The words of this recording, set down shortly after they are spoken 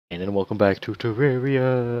and welcome back to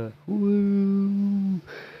Terraria! Woo!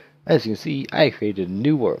 As you can see, I created a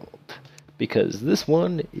new world, because this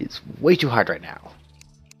one is way too hard right now.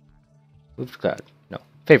 Oops, God, no,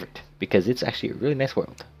 favorite, because it's actually a really nice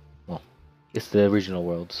world. Well, it's the original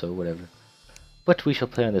world, so whatever. But we shall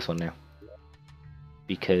play on this one now.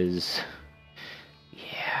 Because,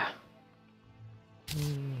 yeah.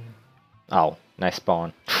 Oh, nice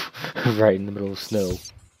spawn. Right in the middle of snow.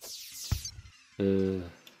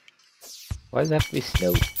 Why does it have to be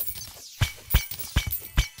snow?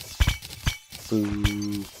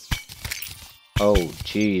 Boo. Oh,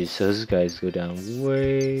 jeez, so those guys go down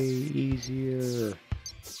way easier.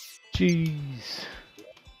 Jeez.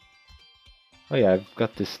 Oh yeah, I've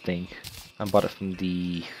got this thing. I bought it from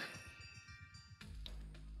the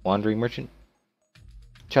wandering merchant?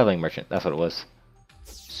 Traveling merchant, that's what it was.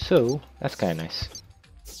 So, that's kind of nice.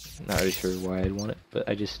 Not really sure why I'd want it, but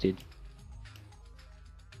I just did.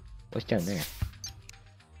 What's down there?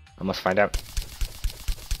 I must find out.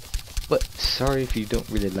 But sorry if you don't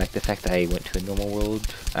really like the fact that I went to a normal world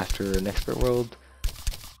after an expert world.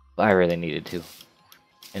 But I really needed to.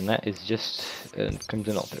 And that is just a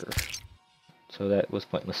Crimson Altar. So that was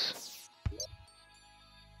pointless.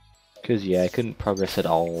 Because yeah, I couldn't progress at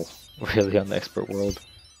all, really, on the expert world.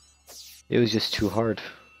 It was just too hard.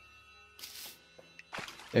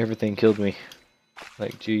 Everything killed me.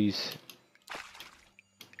 Like, jeez.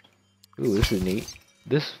 Ooh, this is neat.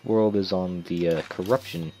 This world is on the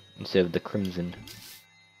corruption instead of the crimson.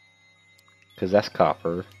 Because that's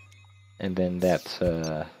copper. And then that's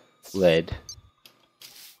lead.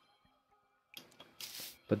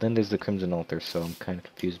 But then there's the crimson altar, so I'm kind of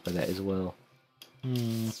confused by that as well.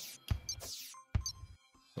 Ooh.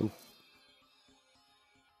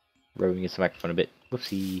 Rubbing against the microphone a bit.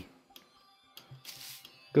 Whoopsie.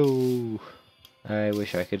 Go! I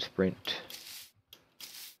wish I could sprint.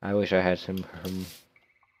 I wish I had some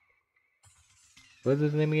what is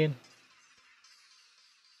his name again?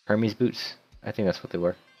 Hermes boots? I think that's what they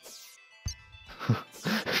were.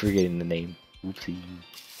 Forgetting the name. Oopsie.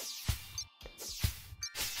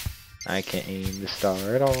 I can't aim the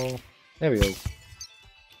star at all. There we go.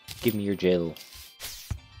 Give me your gel.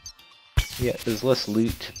 Yeah, there's less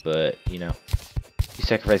loot, but, you know. You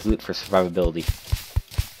sacrifice loot for survivability.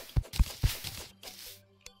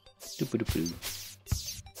 Doop-a-doop-a-doo.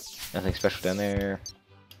 Nothing special down there,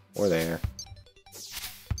 or there.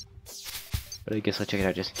 But I guess I'll check it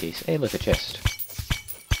out just in case. Hey, look, a chest.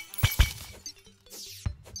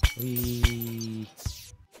 Whee!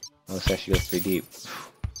 Oh, this actually goes pretty deep.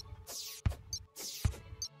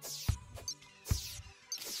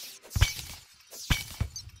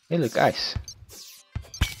 Hey, look, ice.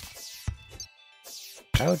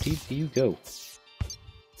 How deep do you go?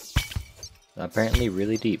 Apparently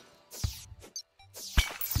really deep.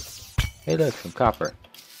 Hey look, some copper.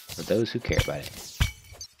 For those who care about it.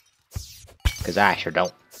 Cause I sure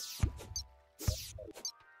don't.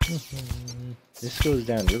 This goes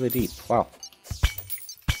down really deep. Wow.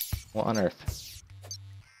 What on earth?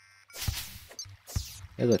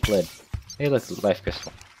 Hey look, lead. Hey look, life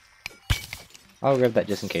crystal. I'll grab that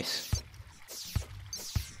just in case.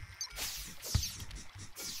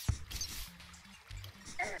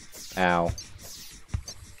 Ow.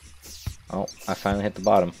 Oh, I finally hit the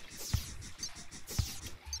bottom.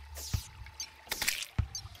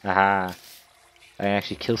 Haha. I can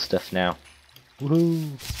actually kill stuff now. Woohoo!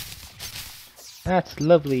 That's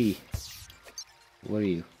lovely! What are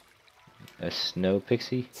you? A snow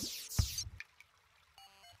pixie?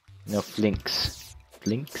 No, flinks.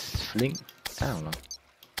 Flinks? Flink? I don't know.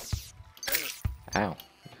 Ow.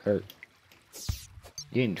 It hurt.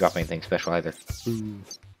 You didn't drop anything special either. Ooh.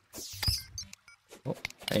 Well,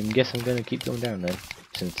 I guess I'm gonna keep going down then,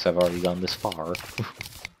 since I've already gone this far. Wait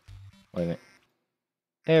a minute.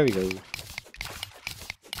 There we go.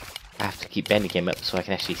 I have to keep Bandicam up so I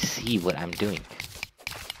can actually see what I'm doing.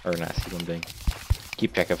 Or not see what I'm doing.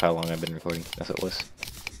 Keep track of how long I've been recording. That's what it was.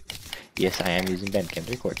 Yes, I am using Bandicam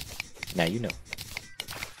to record. Now you know.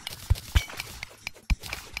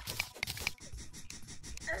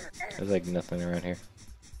 There's like nothing around here.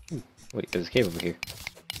 Ooh, wait, there's a cave over here.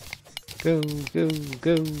 Go, go,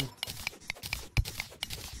 go!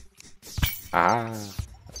 Ah!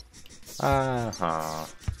 Aha!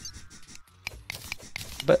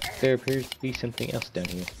 But there appears to be something else down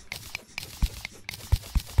here.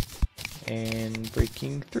 And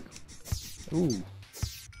breaking through. Ooh!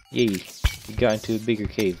 Yay! We got into a bigger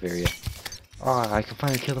cave area. Ah, I can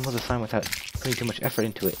finally kill the mother slime without putting too much effort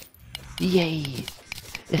into it. Yay!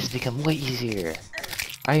 This has become way easier!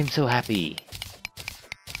 I am so happy!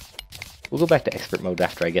 We'll go back to expert mode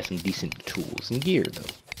after I get some decent tools and gear,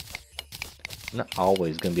 though. Not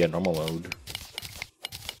always gonna be a normal mode.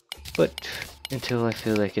 But until I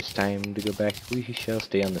feel like it's time to go back, we shall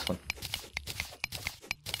stay on this one.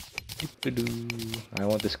 I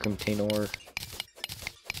want this crimtane ore,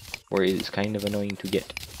 or it is kind of annoying to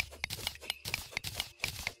get.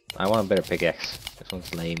 I want a better pickaxe. This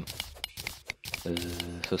one's lame.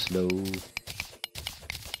 So slow.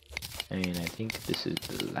 And I think this is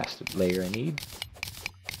the last layer I need.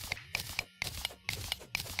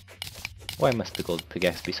 Why must the gold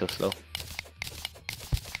pickaxe be so slow?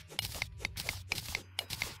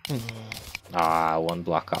 Ah, one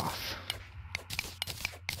block off.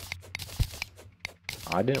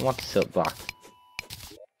 Oh, I didn't want the silk block.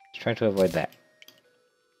 Just trying to avoid that.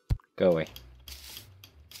 Go away.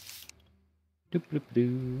 Doop doop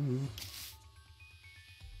doo.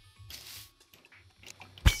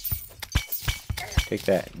 Take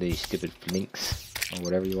that, these stupid flinks, or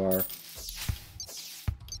whatever you are.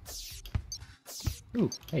 Ooh,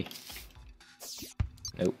 hey.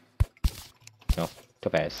 Nope. No,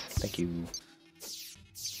 topaz. Thank you.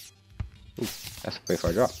 Ooh, that's a pretty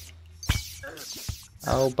far drop.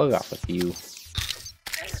 I'll bug off with you.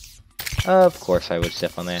 Of course I would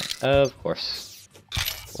step on that. Of course.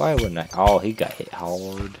 Why wouldn't I? Oh, he got hit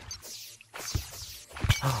hard.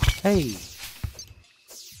 Oh, hey.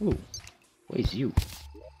 Ooh. What is you?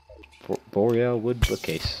 Boreal wood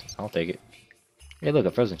bookcase. I'll take it. Hey, look,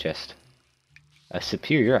 a frozen chest. A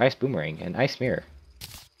superior ice boomerang. An ice mirror.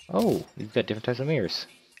 Oh, you've got different types of mirrors.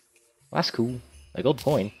 Well, that's cool. A gold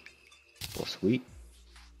coin. Well, sweet.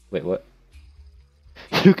 Wait, what?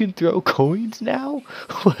 You can throw coins now?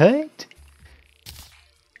 What?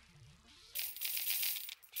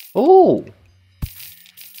 Oh!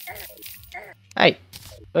 Hey!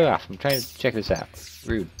 Look off, I'm trying to check this out.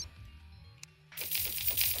 Rude.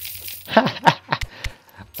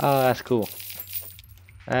 Oh, that's cool.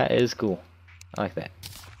 That is cool. I like that.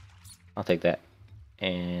 I'll take that.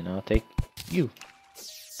 And I'll take you.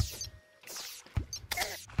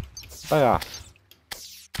 Bug off.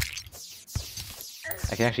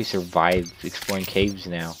 I can actually survive exploring caves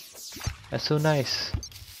now. That's so nice.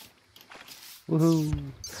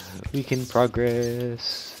 Woohoo! We can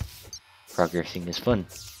progress. Progressing is fun.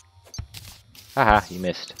 Haha, you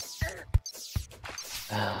missed.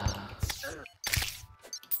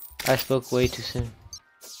 I spoke way too soon.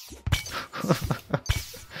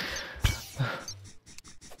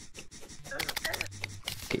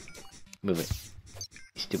 Okay, move it.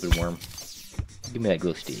 You stupid worm. Give me that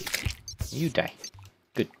glow stick. You die.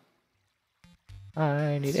 Good.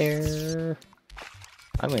 I need air.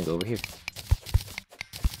 I'm gonna go over here.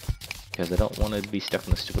 Because I don't want to be stuck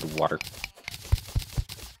in the stupid water.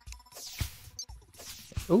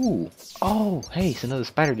 Ooh! Oh, hey, it's another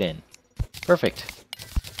spider den. Perfect.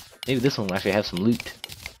 Maybe this one will actually have some loot.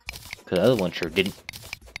 Because the other one sure didn't.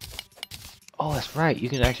 Oh, that's right. You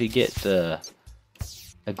can actually get a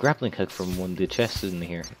grappling hook from one of the chests in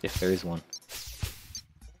here, if there is one.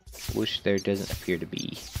 Which there doesn't appear to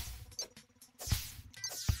be.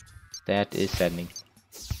 That is saddening.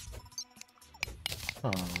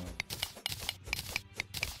 Oh.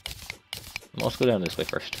 Let's go down this way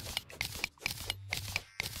first.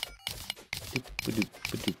 Ba-doop,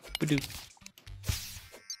 ba-doop, ba-doop.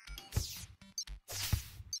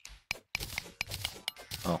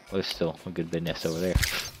 Oh, there's still a good bit of nest over there.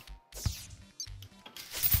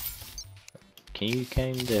 Can you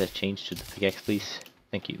kinda change to the pickaxe, please?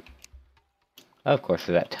 Thank you. Of course,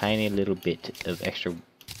 for that tiny little bit of extra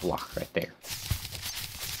block right there.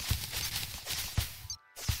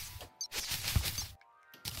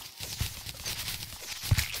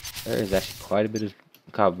 There is actually quite a bit of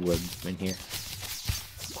cobweb in here.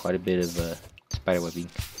 Quite a bit of spider webbing.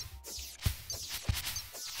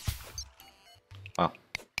 Wow.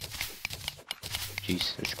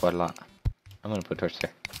 Jeez, there's quite a lot. I'm gonna put a torch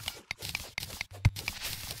there.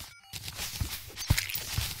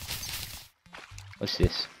 What's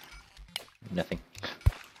this? Nothing.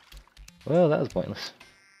 Well, that was pointless.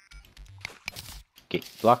 Okay,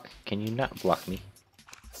 block. Can you not block me?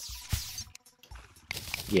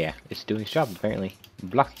 Yeah, it's doing its job apparently.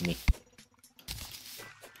 Blocking me.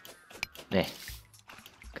 Nah.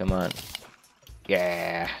 Come on.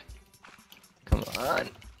 Yeah. Come on.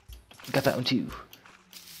 Got that one too.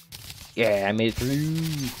 Yeah, I made it through.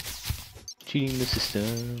 Cheating the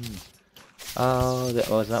system. Oh, that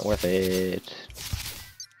was not worth it.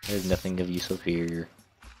 There's nothing of use over here.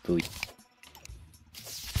 Booey.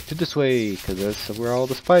 To this way, because that's where all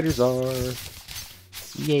the spiders are.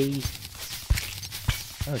 Yay.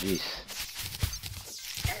 Oh, jeez.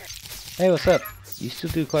 Hey, what's up? You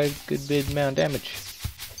still do quite a good bit amount of damage.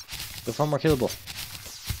 But far more killable.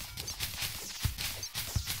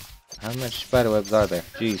 How much spiderwebs are there?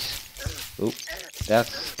 Jeez. Oop,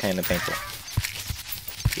 that's kind of painful.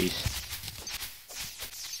 Jeez.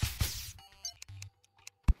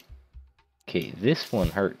 Okay, this one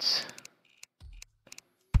hurts.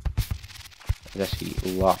 There's actually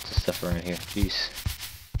lots of stuff around here. Jeez.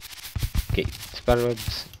 Okay,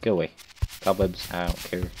 spiderwebs, go away. Cobwebs, I don't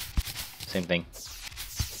care. Same thing.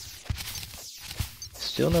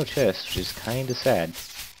 Still no chest, which is kinda sad.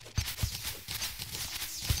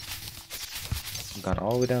 I've gone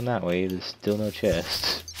all the way down that way, there's still no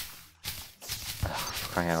chest. Oh,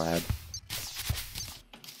 for crying out loud.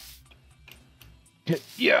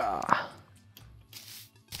 Yeah!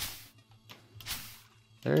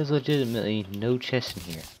 There is legitimately no chest in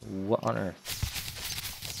here. What on earth?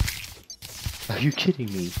 Are you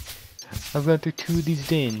kidding me? I've gone through 2 of these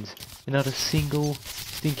dens and not a single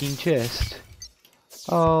stinking chest.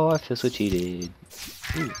 Oh, I feel so cheated.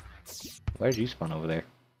 Ooh. Why did you spawn over there?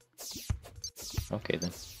 Okay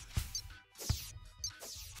then.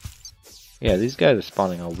 Yeah, these guys are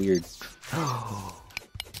spawning all weird.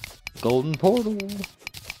 Golden portal!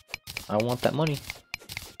 I want that money.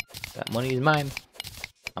 That money is mine.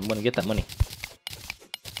 I'm gonna get that money.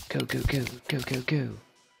 Go, go, go, go, go, go.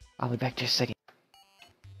 I'll be back just a second.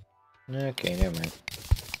 Okay, never mind.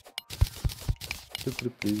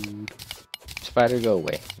 Spider, go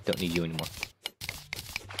away. Don't need you anymore.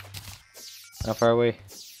 How far away?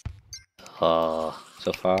 Oh,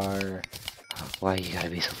 so far. Why you gotta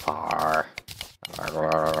be so far?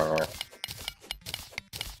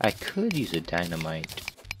 I could use a dynamite,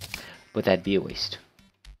 but that'd be a waste.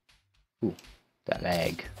 Ooh, that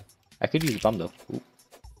lag. I could use a bomb though. Ooh.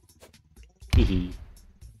 Hehe.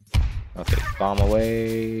 Okay, bomb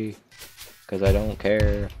away. Cause I don't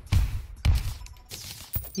care.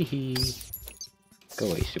 Hehe. Go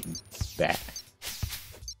away, stupid bat.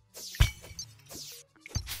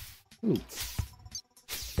 Ooh.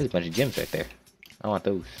 There's a bunch of gems right there. I want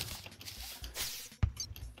those.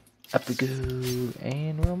 Up we go.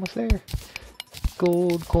 And we're almost there.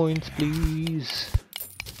 Gold coins, please.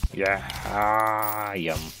 Yeah,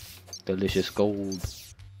 yum. Delicious gold.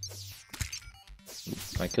 Ooh,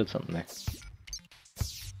 I killed something there.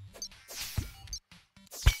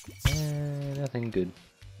 Nothing good.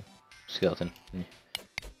 Skeleton.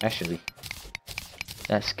 Actually,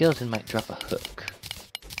 that skeleton might drop a hook.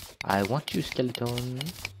 I want you, skeleton.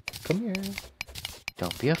 Come here.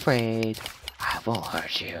 Don't be afraid. I won't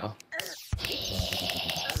hurt you.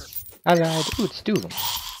 I lied. Ooh, it's 2 of them.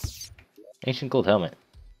 Ancient gold helmet.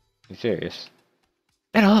 You serious?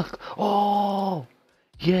 And a hook! Oh!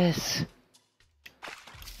 Yes!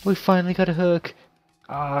 We finally got a hook.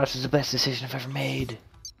 Ah, this is the best decision I've ever made.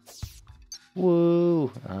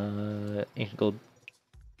 Whoa! Ancient gold.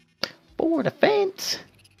 For defense!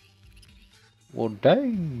 Well,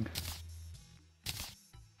 dang!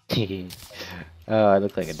 Oh, I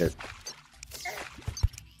look like a dirt.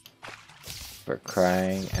 For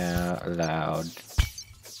crying out loud.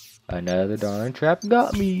 Another darn trap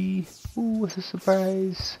got me! Ooh, what's a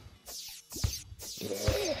surprise?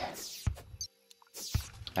 Yeah!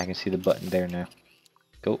 I can see the button there now.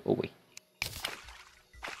 Go away.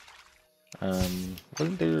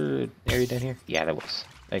 Wasn't there an area down here? Yeah, there was.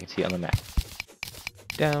 I can see it on the map.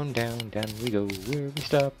 Down, down, down we go. Where we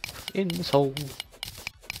stop? In this hole.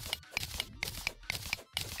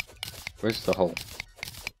 Where's the hole?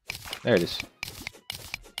 There it is.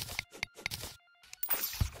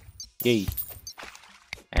 Yay.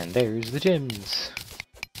 And there's the gems.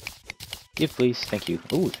 Give please, thank you.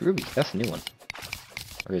 Oh, it's ruby. That's a new one.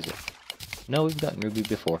 Or is it? No, we've gotten ruby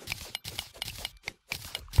before.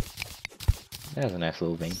 That's a nice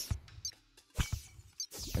little vein.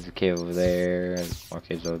 There's a cave over there, there's more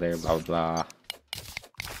caves over there, blah blah blah.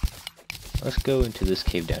 Let's go into this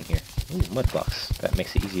cave down here. Ooh, mud box. That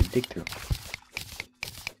makes it easy to dig through.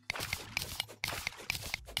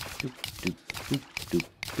 Doop, doop, doop, doop,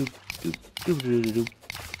 doop, doop, doop, doop, doop.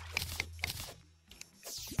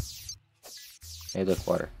 Hey, look,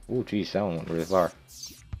 water. Ooh, geez, that one went really far.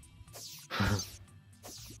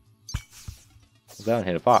 That one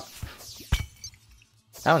hit a pot.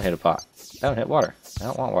 That one hit a pot. That one hit water. I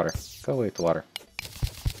don't want water. Go away with the water.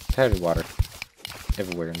 I'm tired of water.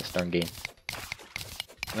 Everywhere in this darn game.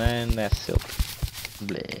 And that's silk.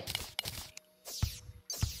 Bleh.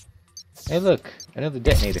 Hey look! Another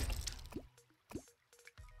detonator.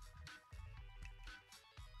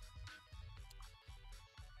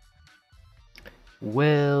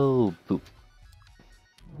 Well, poop.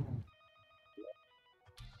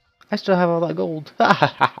 I still have all that gold. Ha ha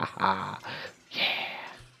ha ha ha. Yeah.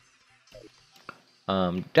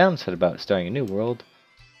 Downside about starting a new world.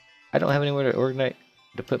 I don't have anywhere to organize.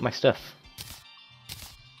 to put my stuff.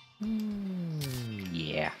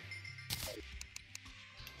 Yeah.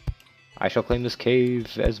 I shall claim this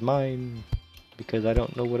cave as mine, because I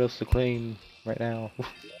don't know what else to claim right now. Do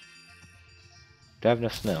I have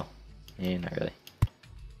enough snow? Eh, not really.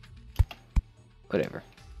 Whatever.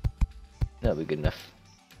 That'll be good enough.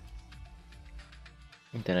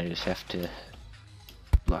 And then I just have to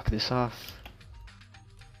block this off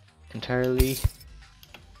entirely.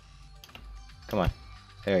 Come on.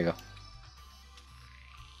 There you go.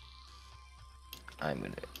 I'm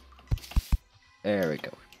gonna... There we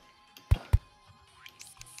go.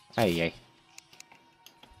 Aye.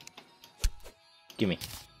 Gimme.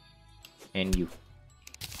 And you.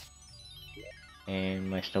 And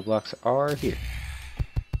my snow blocks are here.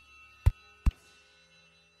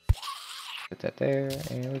 Put that there,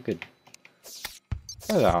 and we're good.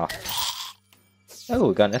 Oh,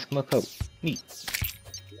 we got an Eskimo coat. Neat.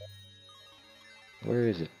 Where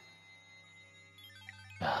is it?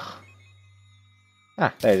 Ugh.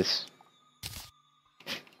 Ah, there it is.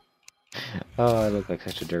 Oh, I look like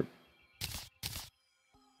such a derp.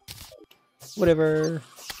 Whatever.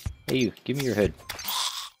 Hey you, give me your hood.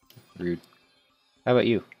 Rude. How about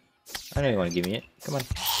you? I know you want to give me it. Come on.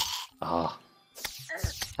 Ah. Oh.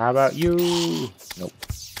 How about you? Nope.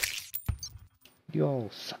 You all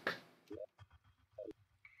suck.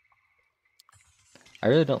 I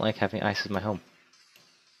really don't like having ice as my home.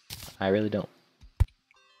 I really don't.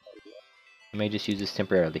 I may just use this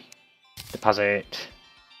temporarily. Deposit!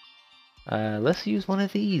 Let's use one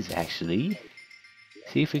of these, actually.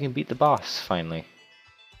 See if we can beat the boss, finally.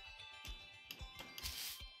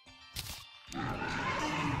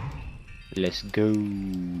 Let's go.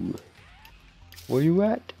 Where you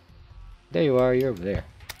at? There you are, you're over there.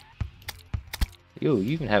 Yo,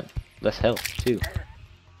 you even have less health, too.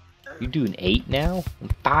 You do an 8 now?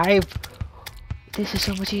 5? This is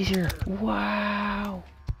so much easier. Wow.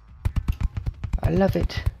 I love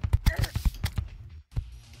it.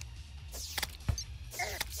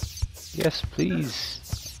 Yes,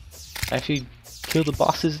 please. Actually, kill the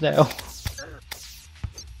bosses now.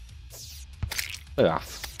 Lay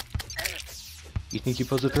off. You think you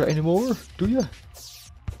pose a threat anymore? Do ya?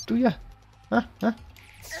 Do ya? Huh? Huh?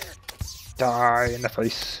 Die in the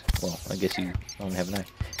face. Well, I guess you don't have an eye.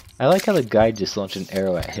 I like how the guy just launched an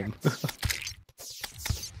arrow at him.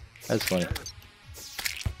 That's funny.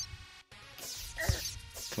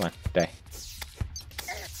 Come on, die.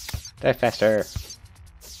 Die faster.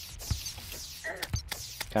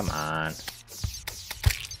 Come on.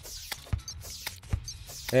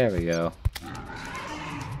 There we go.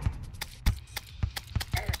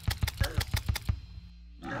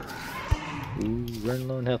 Ooh, running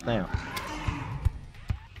low on health now.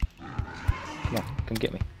 Come on, come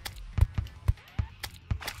get me.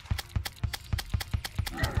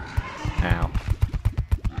 Ow.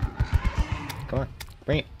 Come on,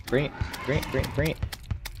 bring it, bring it, bring it, bring it, bring it.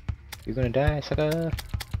 You're gonna die, sucker.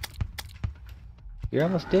 You're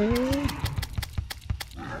almost dead.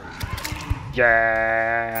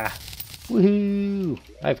 Yeah! Woohoo!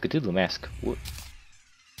 I have Cthulhu mask. What?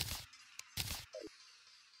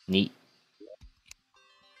 Neat.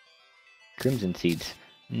 Crimson seeds.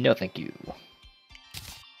 No, thank you.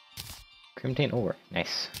 Crimson ore.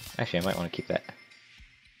 Nice. Actually, I might want to keep that.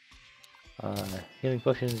 Healing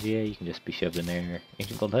potions. Yeah, you can just be shoved in there.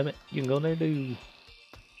 Ancient gold helmet. You can go in there too.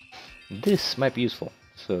 This might be useful,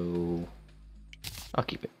 so I'll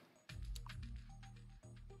keep it.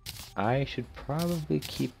 I should probably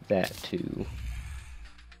keep that too.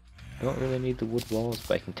 I don't really need the wood walls,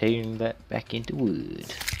 but I can turn that back into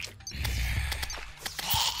wood.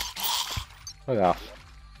 Fuck off.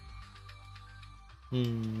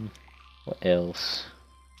 What else?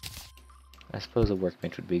 I suppose a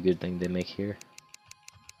workbench would be a good thing to make here.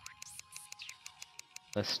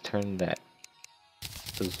 Let's turn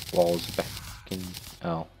those walls back in.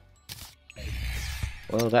 Oh.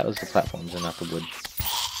 Well, that was the platforms and not the wood.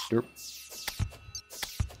 Derp.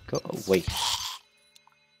 Go away.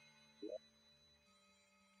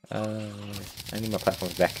 I need my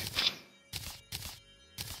platforms back.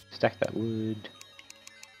 Stack that wood.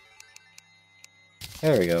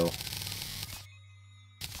 There we go.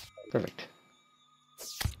 Perfect.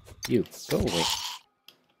 You, go away.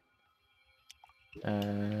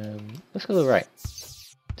 Let's go to the right.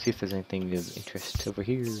 See if there's anything of interest over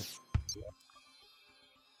here.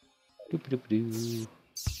 Doop-a-doop-a-doo.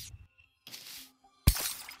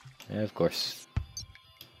 Yeah, of course.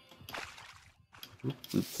 I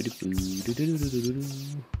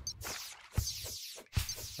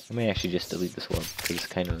may actually just delete this one because it's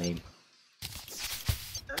kind of lame.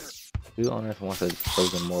 Who on earth wants a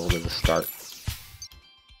frozen world as a start?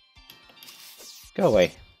 Go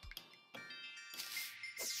away.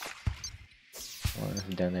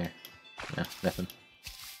 Nothing down there. No, nothing.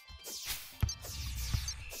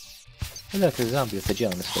 Oh, look, there's a zombie with a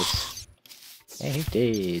gel in his face. And he's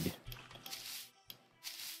dead.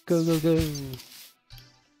 Go, go, go!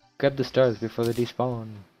 Grab the stars before they despawn,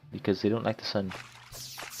 because they don't like the sun.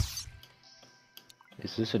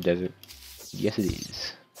 Is this a desert? Yes, it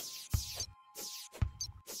is.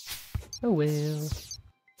 Oh well.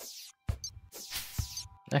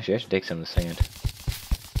 Actually, I should take some of the sand.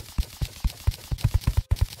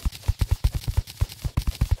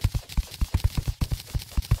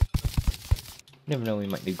 Never know, we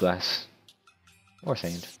might need glass. Or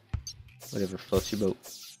sand. Whatever floats your boat.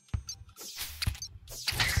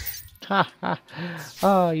 Ha ha!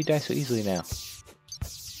 Oh, you die so easily now.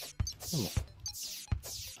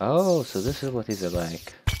 Oh, so this is what these are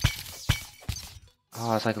like.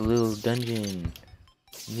 Oh, it's like a little dungeon.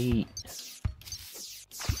 Neat.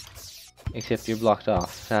 Except you're blocked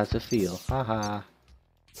off. How's it feel? Haha.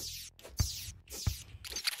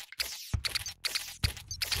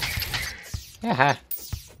 Haha.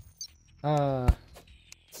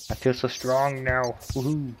 I feel so strong now.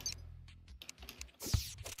 Woohoo.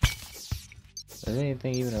 Is there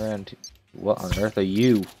anything even around? What on earth are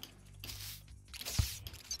you?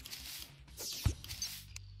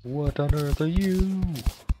 What on earth are you?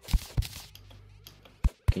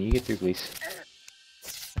 Can you get through, please?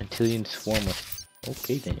 Until you swarm with.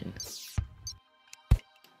 Okay then.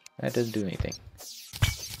 That doesn't do anything.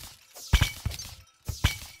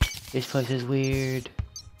 This place is weird.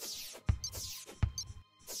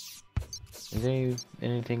 Is there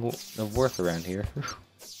anything of worth around here?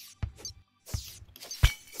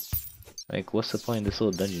 Like, what's the point of this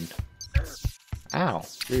little dungeon? Ow,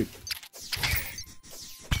 rude.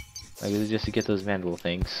 Like, is it just to get those mandible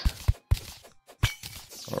things?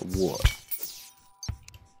 Or what?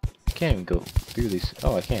 I can't even go through these.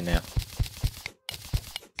 Oh, I can now.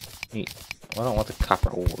 Neat. Well, I don't want the copper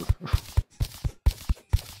ore.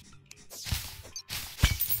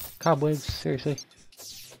 Cobwebs, seriously?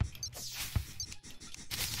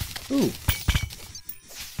 Ooh!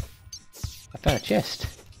 I found a chest.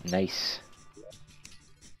 Nice.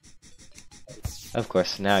 Of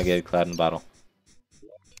course, now I get a cloud in the bottle.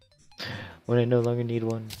 When I no longer need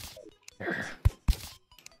one.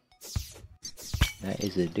 That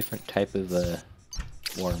is a different type of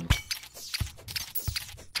worm.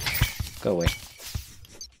 Go away.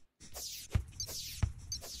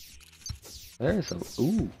 There's a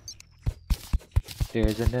ooh.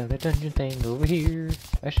 There's another dungeon thing over here.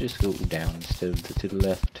 I should just go down instead of to the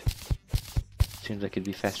left. Seems like it'd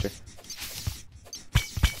be faster.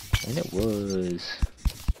 And it was.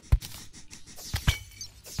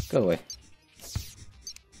 Go away.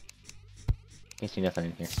 Can't see nothing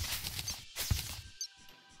in here.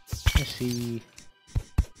 Let's see.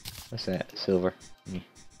 What's that? Silver.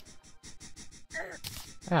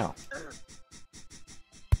 Ow.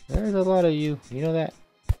 There's a lot of you. You know that?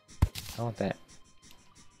 I want that.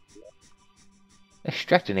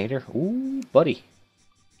 Extractinator. Ooh, buddy.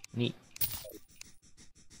 Neat.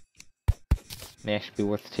 May actually be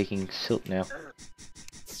worth taking silt now.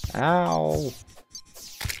 Ow.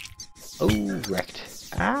 Oh, wrecked.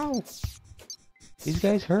 Ow. These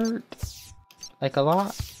guys hurt. Like a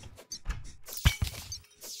lot.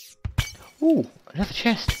 Ooh, another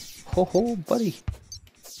chest. Ho ho, buddy.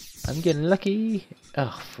 I'm getting lucky.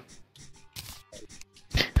 Oh.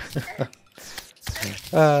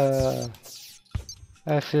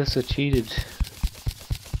 I feel so cheated.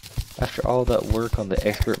 After all that work on the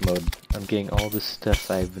expert mode, I'm getting all this stuff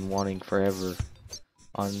I've been wanting forever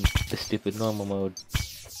on the stupid normal mode.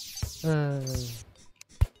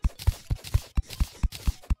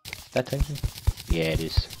 That tungsten? Yeah, it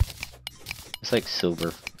is. It's like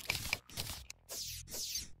silver.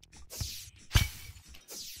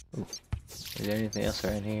 Ooh. Is there anything else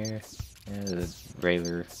around here? Yeah, there's a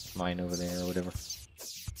regular mine over there or whatever.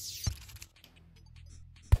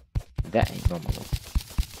 That ain't normal though.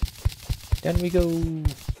 Down we go!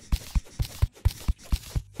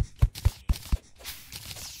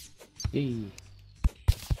 Yay!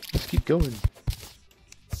 Let's keep going.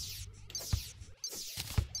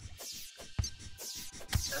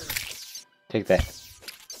 Take that.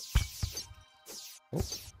 Oh,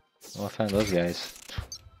 well, I found those guys.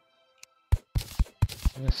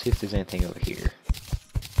 Let's see if there's anything over here.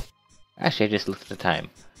 Actually, I just looked at the time.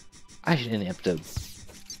 I should end the episode.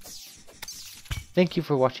 Thank you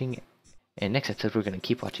for watching, and next episode we're going to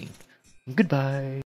keep watching. Goodbye!